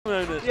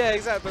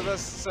exactly. But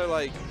that's so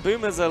like.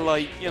 Boomers are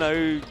like, you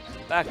know,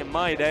 back in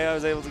my day, I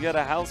was able to get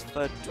a house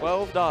for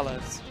 $12.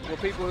 Well,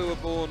 people who were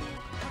born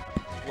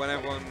when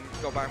everyone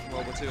got back from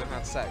World War II and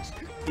had sex.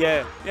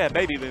 Yeah, yeah,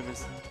 baby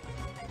boomers.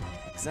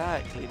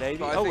 Exactly, baby.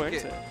 But Oh, we're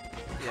into it.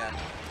 Yeah,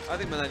 I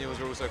think millennials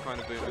are also kind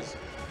of boomers.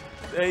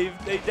 They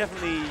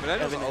definitely.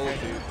 Millennials are old,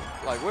 dude.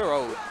 Like we're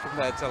old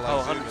compared to like.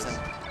 Oh, Zoomers. 100%.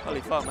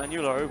 Holy fuck, man,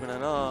 you lot are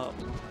opening up.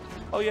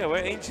 Oh yeah, we're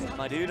ancient,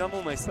 my dude. I'm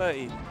almost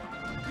 30.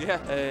 Yeah.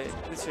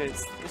 This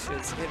shit's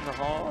hitting the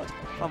hard.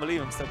 Can't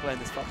believe I'm still playing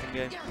this fucking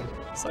game.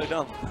 So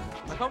dumb.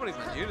 I can't believe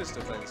Manyula's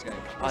still playing this game.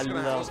 What's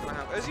gonna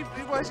happen?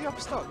 Why is he up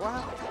stuck? What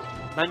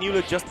happened?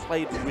 Manyula just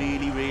played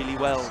really, really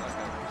well.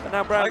 But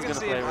now Brand's going to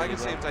play really well. I can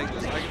see him taking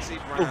this. I can see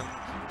Brand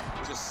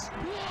just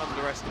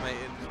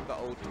underestimating the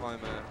old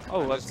timer.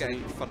 Oh, just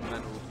getting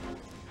fundamental.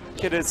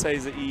 Kidder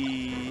says that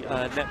he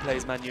net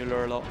plays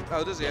Manyula a lot.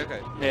 Oh, does he?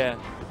 Okay. Yeah.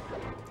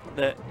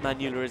 That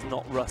Manyula is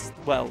not rust.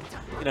 Well,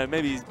 you know,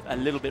 maybe he's a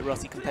little bit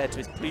rusty compared to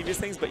his previous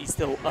things, but he's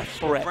still a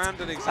threat.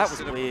 Brandon exists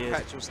in a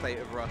perpetual state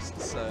of rust,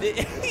 so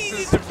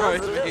he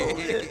surprised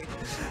me.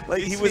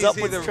 Like he was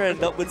upwards trend.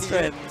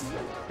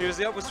 He was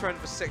the upwards trend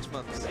for 6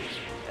 months.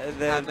 And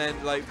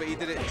then like, but he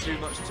did it too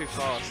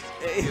fast.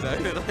 You know,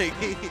 like.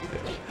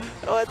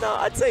 Oh no,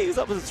 I'd say he was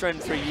upwards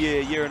trend for a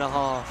year and a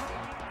half,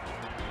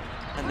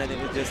 and then it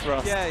was just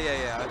rust. Yeah, I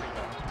think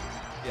that.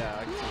 Yeah,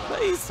 I can see that. But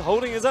he's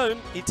holding his own.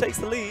 He takes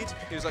the lead.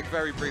 He was like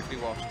very briefly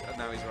washed, and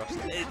now he's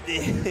rusty.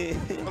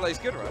 Well, he's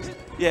good rust.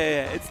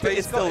 Yeah. It's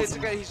still.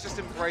 He's just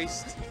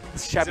embraced.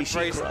 Shabby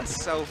chic the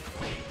rust.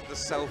 the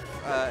self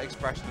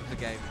expression of the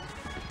game.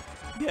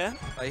 Yeah.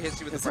 Like, he hits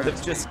you with instead the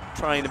of just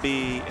trying to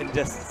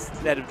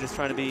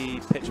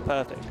be pitch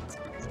perfect.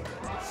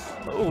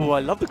 Oh, I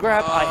love the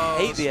grab. I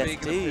hate the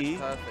SD.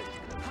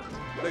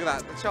 Look at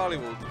that, the Charlie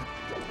walk.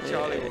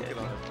 Charlie walking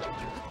on him.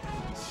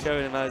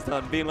 Showing him how it's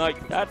done, being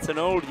like, that's an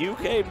old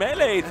UK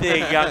melee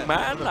thing, young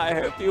man. I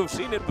hope you've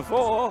seen it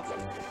before.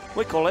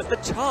 We call it the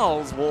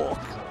Charles Walk.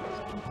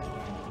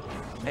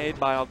 Made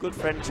by our good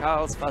friend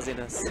Charles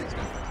Fuzziness.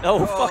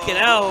 Oh, fucking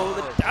hell.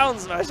 The down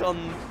smash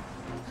on...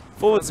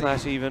 Forward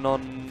smash even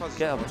on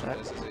get up attack.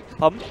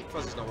 Pardon?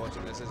 Fuzzy's not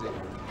watching this, is he?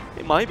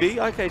 It might be.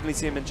 I occasionally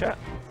see him in chat.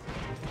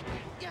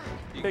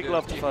 Big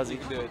love to Fuzzy. You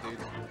can do it, dude.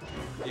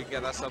 You can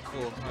get that sub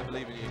 4. I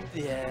believe in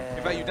you. Yeah.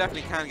 In fact, you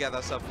definitely can get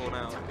that sub 4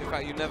 now. In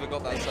fact, you never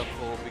got that sub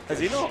 4 because... Has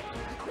he not?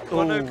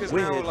 Well, no, because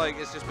now like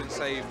it's just been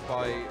saved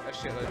by a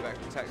shitload of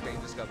extra tech being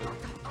discovered.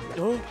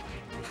 Oh.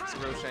 It's a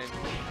real shame.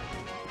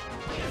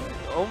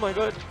 Oh my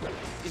god.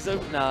 He's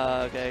open.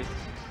 Nah, okay.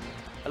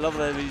 I love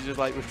that he just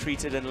like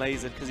retreated and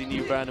lasered because he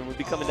knew Brandon would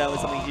be coming down with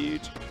something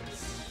huge.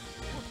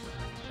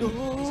 He's not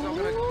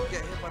going to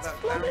get hit by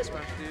that down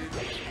smash, dude.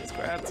 It's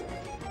grabbed.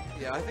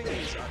 Yeah, I think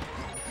he's...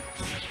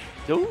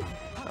 Oh,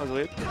 that was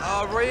weird.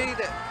 Oh, read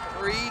it.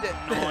 Read it.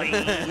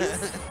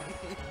 Nice.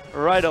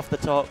 Right off the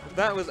top.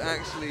 That was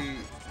actually...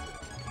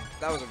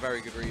 That was a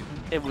very good read.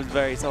 It was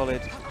very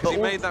solid. Because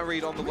he made that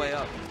read on the way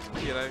up,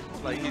 you know?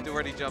 Like, he'd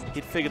already jumped.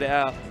 He'd figured it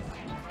out.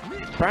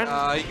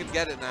 Brand, he can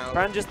get it now.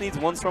 Brand just needs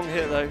one strong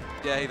hit, though.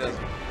 Yeah, he does.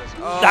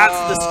 Oh. That's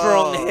the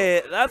strong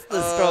hit. That's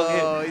the strong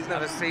hit. Oh, he's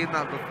never seen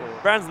that before.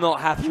 Brand's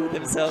not happy with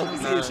himself.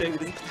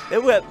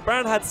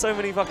 Brand had so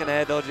many fucking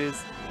air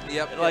dodges.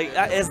 Yep. Like,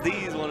 that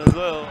SD's one as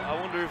well. I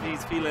wonder if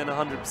he's feeling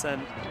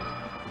 100%.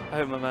 I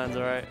hope my man's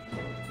alright.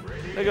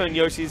 They're going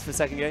Yoshi's for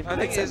second game. I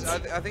think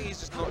he's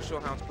just not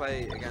sure how to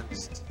play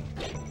against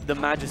the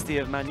majesty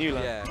of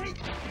Manyula. Yeah.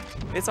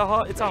 It's a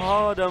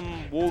hard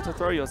wall to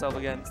throw yourself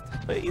against,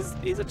 but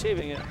he's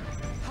achieving it.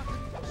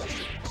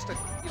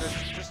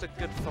 Just a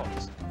good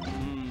fox.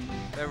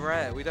 They're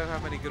rare. We don't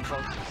have many good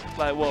foxes.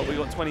 Like what? We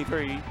got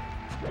 23.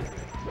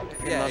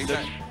 Yeah,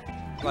 exactly.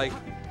 Like,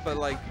 but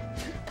like,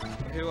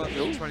 who are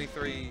the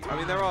 23? I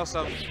mean, there are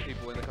some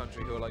people in the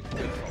country who are like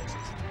good foxes.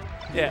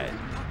 Yeah,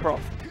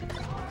 Prof.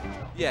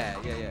 Yeah.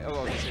 Oh,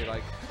 obviously,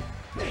 like.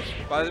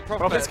 But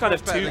Prof is kind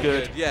of too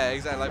good. Yeah,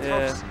 exactly. Like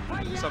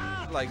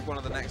Prof's like one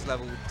of the next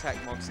level tech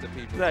monster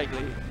people.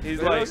 Exactly.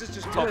 He's like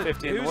just top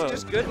 50 in the world.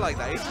 Who's just good like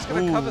that? He's just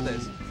gonna cover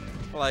this.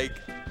 Like.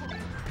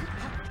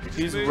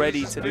 He's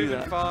ready to do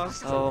that.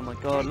 Fast. Oh my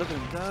god, look at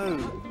him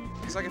go.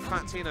 It's like if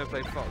Fat Tino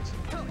played Fox.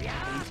 He's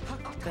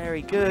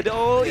very good.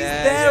 Oh, he's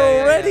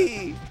there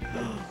already.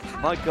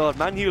 My god,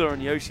 Manyula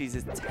and Yoshi's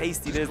is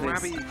tasty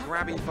business.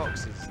 Grabby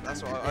foxes.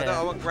 That's what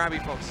I want. Grabby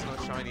foxes,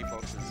 not shiny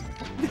foxes.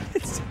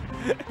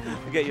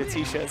 I'll get you a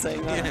t-shirt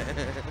saying that.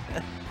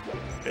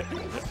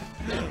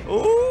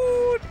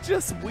 Oh,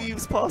 just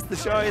weaves past the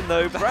shine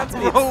though.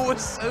 Branspeed roll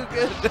was so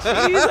good.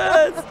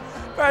 Jesus.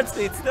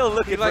 Branspeed still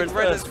looking for his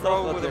first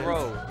roll with a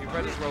roll. He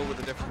read his roll with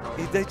a different roll.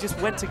 They just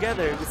went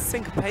together. It was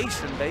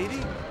syncopation,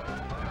 baby.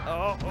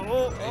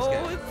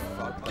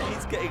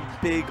 He's getting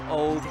big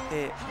old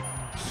hit.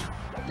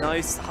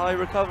 Nice high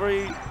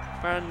recovery.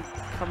 Brand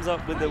comes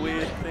up with the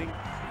weird thing.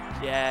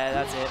 Yeah,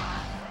 that's it.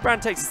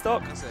 Brand takes a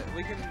stock. That's it.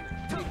 We can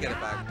get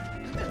it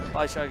back.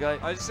 Bye, Shy Guy.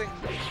 I just think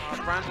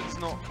Brandon's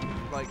not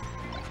like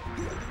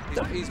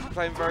he's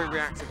playing very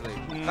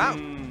reactively. That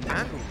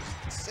angle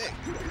was sick.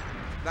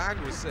 That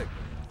angle was sick.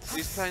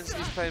 He's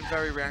playing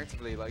very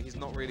reactively. Like he's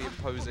not really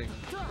imposing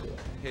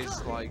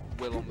his like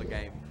will on the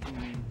game.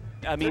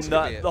 I mean,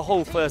 the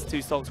whole first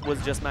 2 stocks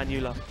was just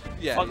Manyula.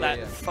 Yeah,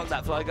 Fuck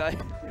that fly guy.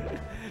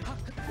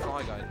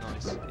 Fly guy,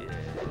 nice.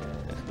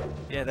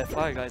 Yeah, they're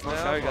fly guys, not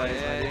show guys.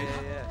 Yeah.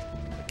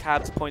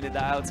 Cabs pointed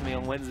that out to me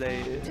on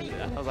Wednesday.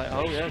 I was like,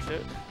 oh yeah,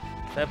 shit.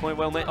 Fair point,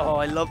 well made. Oh,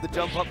 I love the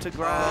jump up to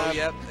grab. Oh,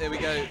 yep, here we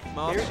go.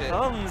 Marv Here shit. it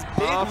comes,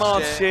 big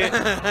Marv shit.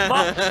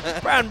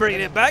 Brand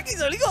bringing it back.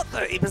 He's only got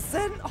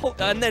 30%.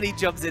 And then he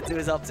jumps into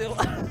his up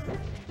tilt.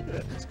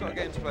 He's got a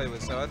game to play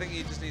with, so I think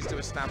he just needs to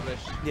establish.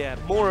 Yeah,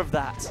 more of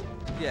that.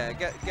 Yeah,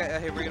 get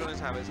a read on his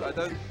habits. I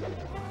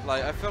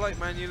feel like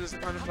Manyula's the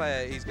kind of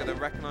player he's going to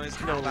recognise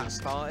how that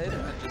started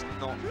and just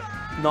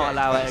not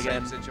allow it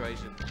again. Same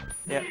situation.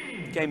 Yep,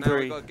 game now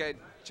 3. We've got to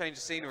change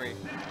the scenery.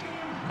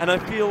 And I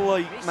feel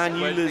like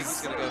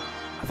Manyula's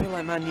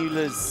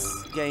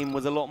game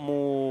was a lot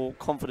more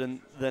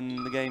confident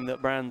than the game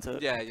that Brand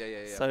took. Yeah.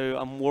 So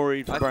I'm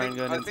worried for Brand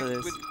going into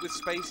this. With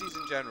Spaceys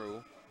in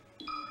general,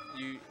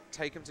 you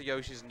take them to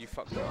Yoshi's and you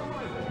fuck them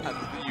up, and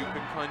you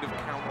can kind of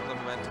count on the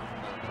momentum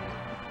from that.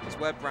 It's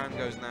where Brand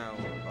goes now.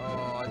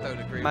 Oh, I don't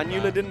agree with that.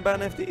 Manyula didn't ban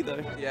FD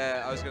though.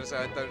 Yeah, I was going to say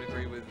I don't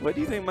agree with... Where do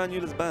you think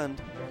Manyula's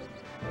banned?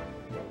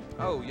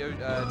 Oh,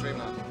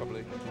 Dreamland,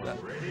 probably.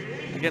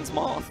 Against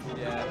Marth?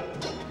 Yeah.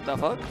 The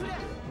fuck?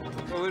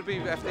 Well, it would be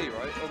FD,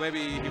 right? Or maybe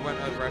he went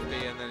over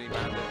FD and then he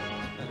banned it.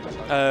 And it was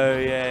like, oh,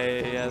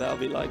 yeah, that'll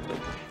be likely.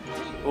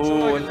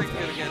 Oh, I can think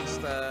of it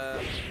against... other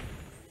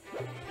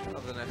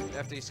than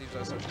FD seems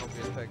like such an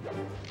obvious pick.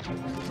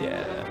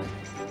 Yeah.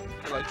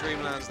 Like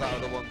Dreamland's that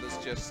other one that's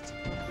just...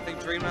 I think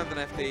Dreamland and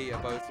FD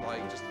are both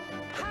like just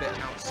a bit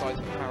outside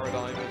the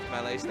paradigm of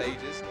melee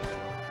stages.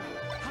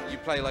 You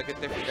play like a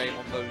different game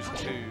on those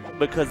 2.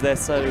 Because they're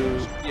so...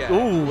 Yeah.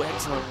 Ooh,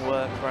 excellent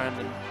work,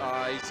 Brandon.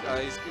 He's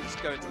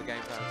going to the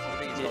game plan. I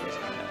think he's got this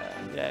now.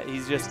 Yeah,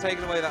 he's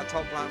taken away that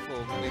top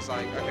platform and he's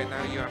like, okay,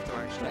 now you have to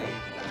actually...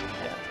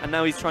 Yeah. And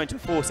now he's trying to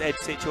force edge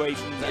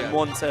situations and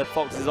once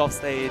Fox is off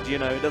stage, you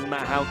know, it doesn't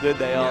matter how good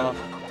they are,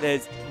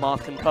 there's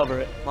Marth can cover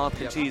it, Marth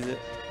can cheese it.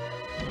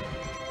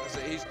 So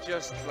he's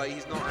just, like,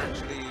 he's not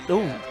actually...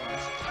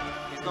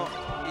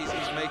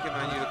 He's making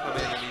Manyula come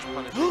in and he's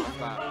punishing off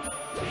that.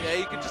 Yeah,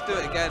 you can just do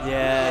it again.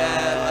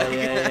 Yeah.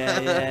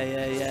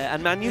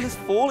 And Manyula's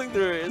falling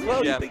through it as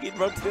well. You think he'd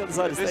run to the other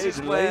side of the stage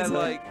and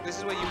laser. This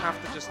is where you have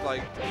to just,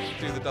 like,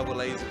 do the double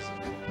lasers.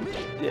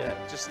 Yeah.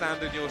 Just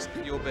stand in your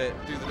bit,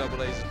 do the double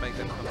lasers, make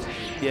them come to you.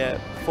 Yeah.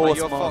 Force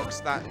your Marth. Fox,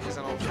 that is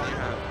an option you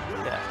have.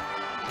 Yeah.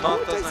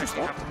 Marth doesn't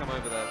actually have to come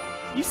over there.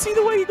 You see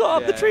the way he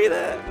got up the tree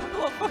there?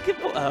 What fucking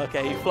oh,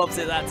 okay, he flops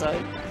it that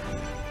time.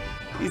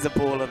 He's a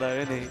baller though,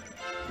 isn't he?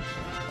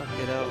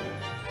 Fucking hell.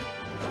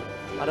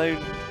 I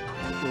don't...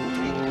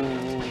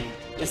 Ooh.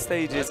 This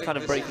stage is kind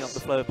of breaking up the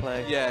flow of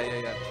play. Yeah.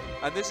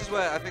 And this is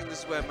where, I think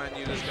this is where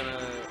Manyula's going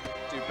to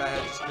do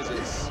better just because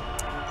it's...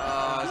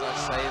 as I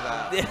say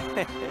that.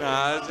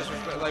 Nah, it's just,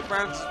 like,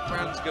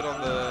 Brand's good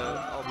on the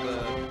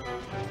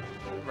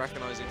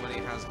recognizing when he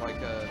has like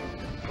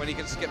when he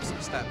can skip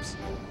some steps.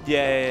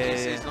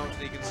 He's not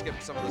he can skip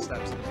some of the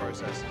steps in the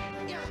process.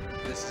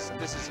 This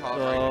is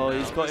hard. Oh,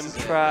 he's got him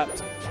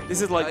trapped.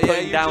 This is like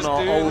putting down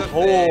our old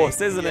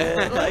horse, isn't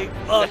it? Like,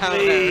 fuck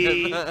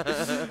me.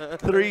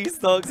 3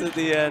 stocks at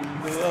the end.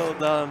 Well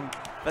done.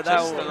 But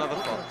just another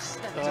Fox.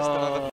 Just another